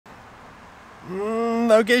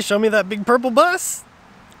Okay, show me that big purple bus.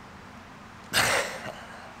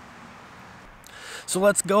 So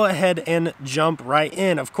let's go ahead and jump right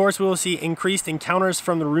in. Of course, we will see increased encounters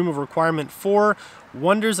from the Room of Requirement 4,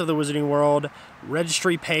 Wonders of the Wizarding World,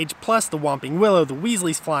 Registry page, plus the Whomping Willow, the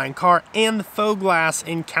Weasley's Flying Car, and the Faux Glass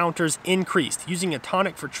encounters increased. Using a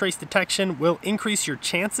tonic for trace detection will increase your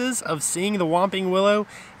chances of seeing the Whomping Willow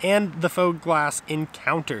and the Faux Glass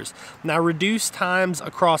encounters. Now, reduced times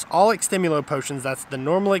across all Extemulo potions, that's the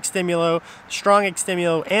normal Extemulo, strong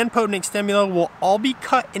Extemulo, and potent Extemulo, will all be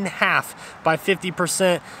cut in half by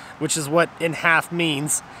 50%, which is what in half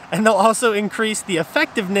means. And they'll also increase the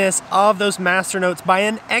effectiveness of those Master Notes by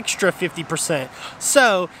an extra 50%.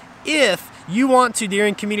 So if you want to,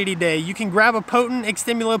 during Community Day, you can grab a potent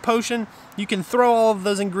Extemulo potion, you can throw all of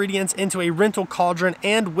those ingredients into a rental cauldron,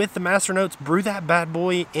 and with the Master Notes, brew that bad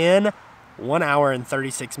boy in 1 hour and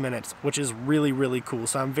 36 minutes, which is really, really cool.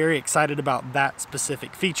 So I'm very excited about that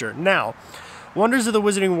specific feature. Now, Wonders of the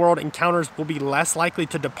Wizarding World encounters will be less likely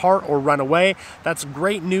to depart or run away. That's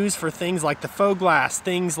great news for things like the Faux Glass,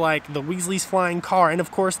 things like the Weasley's Flying Car, and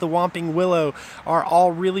of course the Whomping Willow are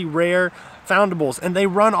all really rare foundables, and they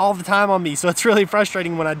run all the time on me, so it's really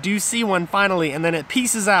frustrating when I do see one finally and then it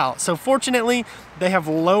pieces out. So fortunately, they have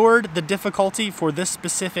lowered the difficulty for this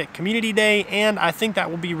specific Community Day, and I think that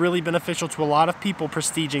will be really beneficial to a lot of people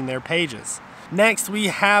prestiging their pages. Next, we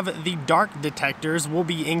have the dark detectors will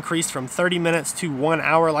be increased from 30 minutes to 1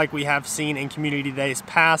 hour like we have seen in Community Days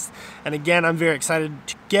past. And again, I'm very excited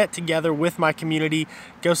to get together with my community,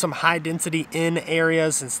 go some high density in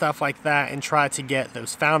areas and stuff like that, and try to get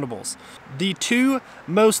those foundables. The two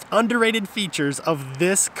most underrated features of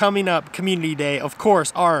this coming up Community Day, of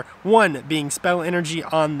course, are one, being spell energy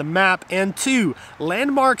on the map, and two,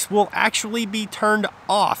 landmarks will actually be turned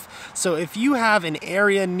off. So if you have an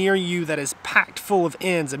area near you that is packed full of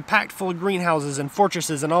inns and packed full of greenhouses and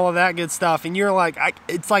fortresses and all of that good stuff, and you're like,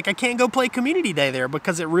 it's like I can't go play Community Day there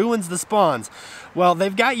because it ruins the spawns. Well,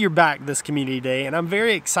 they've got your back this Community Day, and I'm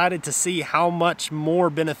very excited to see how much more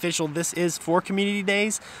beneficial this is for Community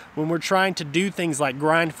Days when we're trying to do things like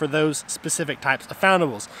grind for those specific types of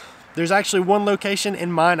foundables. There's actually one location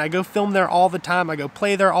in mind. I go film there all the time. I go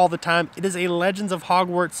play there all the time. It is a Legends of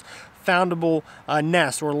Hogwarts foundable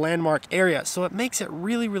nest or landmark area, so it makes it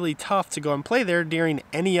really, really tough to go and play there during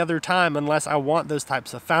any other time unless I want those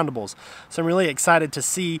types of foundables. So I'm really excited to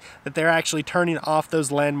see that they're actually turning off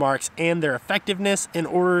those landmarks and their effectiveness in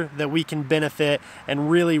order that we can benefit and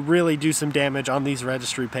really, really do some damage on these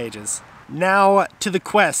registry pages. Now to the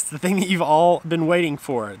quest, the thing that you've all been waiting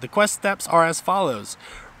for. The quest steps are as follows.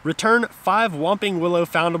 Return 5 Whomping Willow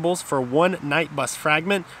foundables for 1 Night Bus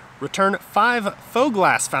fragment. Return 5 Faux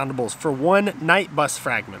Glass foundables for 1 Night Bus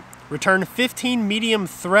fragment. Return 15 medium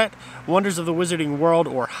threat Wonders of the Wizarding World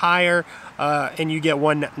or higher, and you get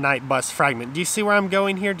 1 Night Bus fragment. Do you see where I'm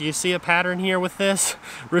going here? Do you see a pattern here with this?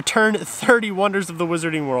 Return 30 Wonders of the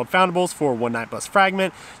Wizarding World foundables for 1 Night Bus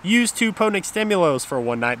fragment. Use 2 potent Extemulos for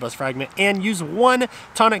 1 Night Bus fragment, and use 1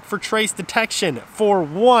 tonic for trace detection for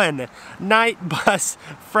 1 Night Bus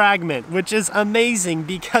fragment, which is amazing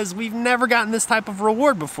because we've never gotten this type of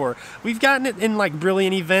reward before. We've gotten it in like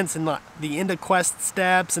brilliant events and the end of quest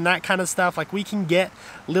steps and that kind of stuff. Like we can get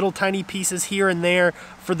little tiny pieces here and there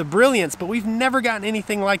for the brilliance, but we've never gotten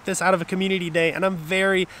anything like this out of a Community Day, and I'm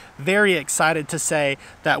very, very excited to say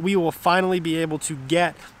that we will finally be able to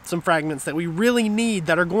get some fragments that we really need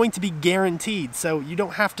that are going to be guaranteed. So you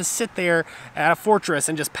don't have to sit there at a fortress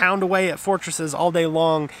and just pound away at fortresses all day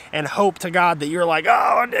long and hope to God that you're like, oh,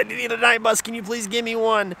 I need a night bus, can you please give me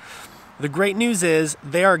one? The great news is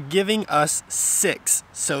they are giving us 6.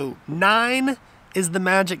 So 9 is the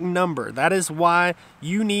magic number. That is why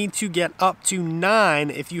you need to get up to 9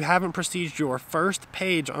 if you haven't prestiged your first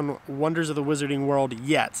page on Wonders of the Wizarding World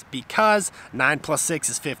yet, because 9 plus 6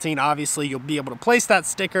 is 15. Obviously, you'll be able to place that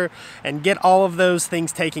sticker and get all of those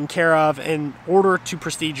things taken care of in order to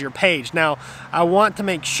prestige your page. Now, I want to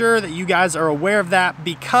make sure that you guys are aware of that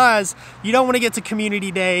because you don't want to get to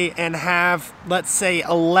Community Day and have, let's say,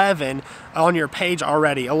 11 on your page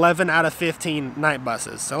already, 11 out of 15 night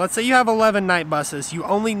buses. So let's say you have 11 night buses, you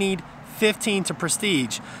only need 15 to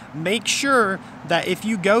prestige. Make sure that if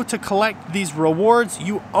you go to collect these rewards,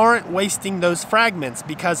 you aren't wasting those fragments,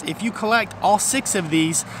 because if you collect all 6 of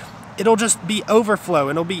these, it'll just be overflow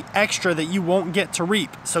and it'll be extra that you won't get to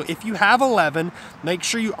reap. So if you have 11, make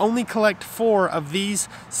sure you only collect 4 of these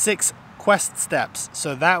 6 quest steps.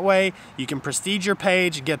 So that way you can prestige your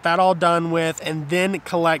page, get that all done with, and then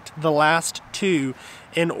collect the last 2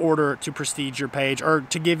 in order to prestige your page or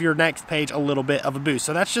to give your next page a little bit of a boost.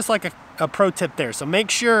 So that's just like a pro tip there. So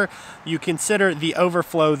make sure you consider the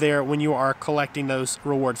overflow there when you are collecting those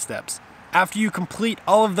reward steps. After you complete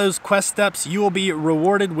all of those quest steps, you will be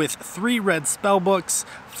rewarded with 3 red spell books,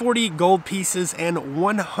 40 gold pieces, and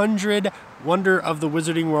 100 Wonder of the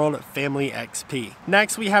Wizarding World Family XP.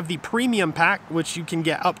 Next, we have the Premium Pack, which you can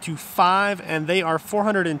get up to 5, and they are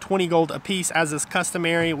 420 gold a piece, as is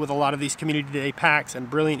customary with a lot of these Community Day packs and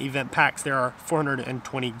Brilliant Event packs. There are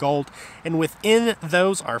 420 gold, and within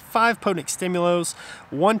those are 5 Potent Stimulos,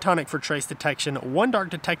 1 Tonic for Trace Detection, 1 Dark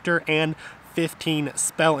Detector, and 15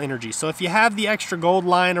 spell energy. So if you have the extra gold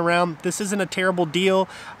lying around, this isn't a terrible deal.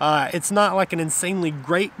 It's not like an insanely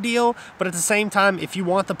great deal, but at the same time, if you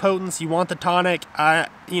want the potence, you want the tonic,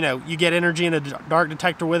 you know, you get energy and a dark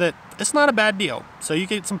detector with it, it's not a bad deal. So you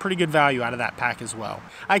get some pretty good value out of that pack as well.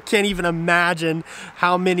 I can't even imagine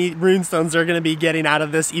how many runestones they're going to be getting out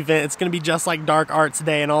of this event. It's going to be just like Dark Arts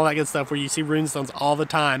Day and all that good stuff where you see runestones all the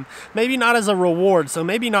time. Maybe not as a reward, so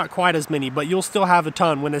maybe not quite as many, but you'll still have a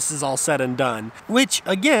ton when this is all said and done. Which,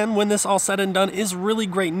 again, when this all said and done is really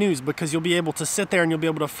great news, because you'll be able to sit there and you'll be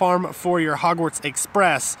able to farm for your Hogwarts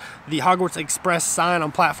Express, the Hogwarts Express sign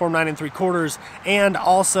on platform 9 3/4, and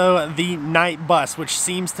also the night bus, which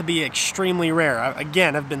seems to be extremely rare.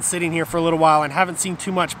 Again, I've been sitting here for a little while and haven't seen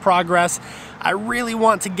too much progress. I really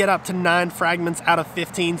want to get up to 9 fragments out of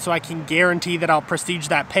 15 so I can guarantee that I'll prestige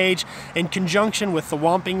that page in conjunction with the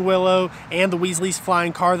Whomping Willow and the Weasley's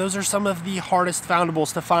Flying Car. Those are some of the hardest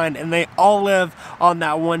foundables to find, and they all live on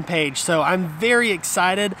that one page. So I'm very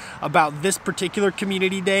excited about this particular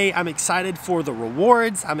Community Day. I'm excited for the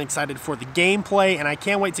rewards, I'm excited for the gameplay, and I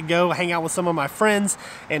can't wait to go hang out with some of my friends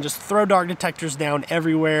and just throw dark detectors down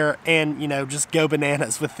everywhere and, you know, just go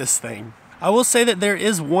bananas with this thing. I will say that there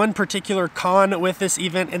is one particular con with this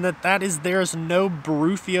event, and that is there's no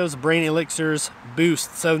Barufio's Brain Elixirs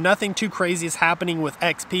boost. So nothing too crazy is happening with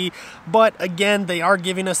XP, but again, they are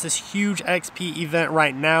giving us this huge XP event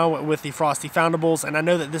right now with the Frosty Foundables, and I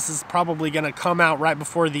know that this is probably going to come out right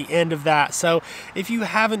before the end of that. So if you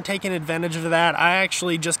haven't taken advantage of that, I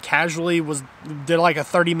actually just casually did like a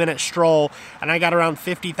 30-minute stroll, and I got around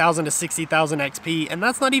 50,000 to 60,000 XP, and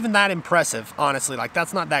that's not even that impressive, honestly. Like,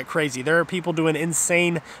 that's not that crazy. There are people doing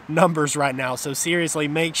insane numbers right now, so seriously,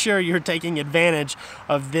 make sure you're taking advantage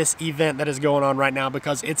of this event that is going on right now,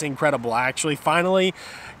 because it's incredible. I actually finally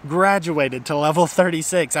graduated to level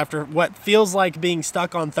 36 after what feels like being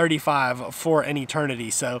stuck on 35 for an eternity.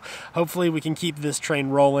 So hopefully we can keep this train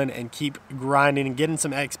rolling and keep grinding and getting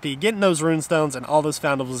some XP, getting those runestones and all those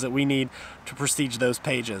foundables that we need to prestige those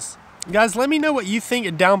pages. Guys, let me know what you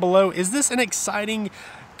think down below. Is this an exciting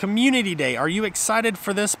Community Day? Are you excited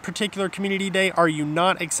for this particular Community Day? Are you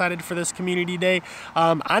not excited for this Community Day?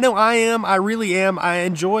 I know I am. I really am. I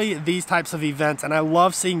enjoy these types of events, and I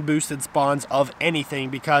love seeing boosted spawns of anything,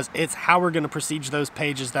 because it's how we're going to prestige those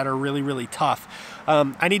pages that are really, really tough.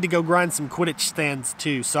 I need to go grind some Quidditch stands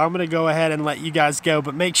too, so I'm going to go ahead and let you guys go,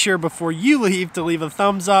 but make sure before you leave to leave a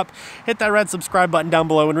thumbs up, hit that red subscribe button down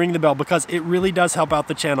below, and ring the bell, because it really does help out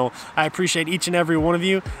the channel. I appreciate each and every one of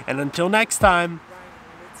you, and until next time,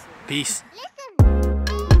 peace.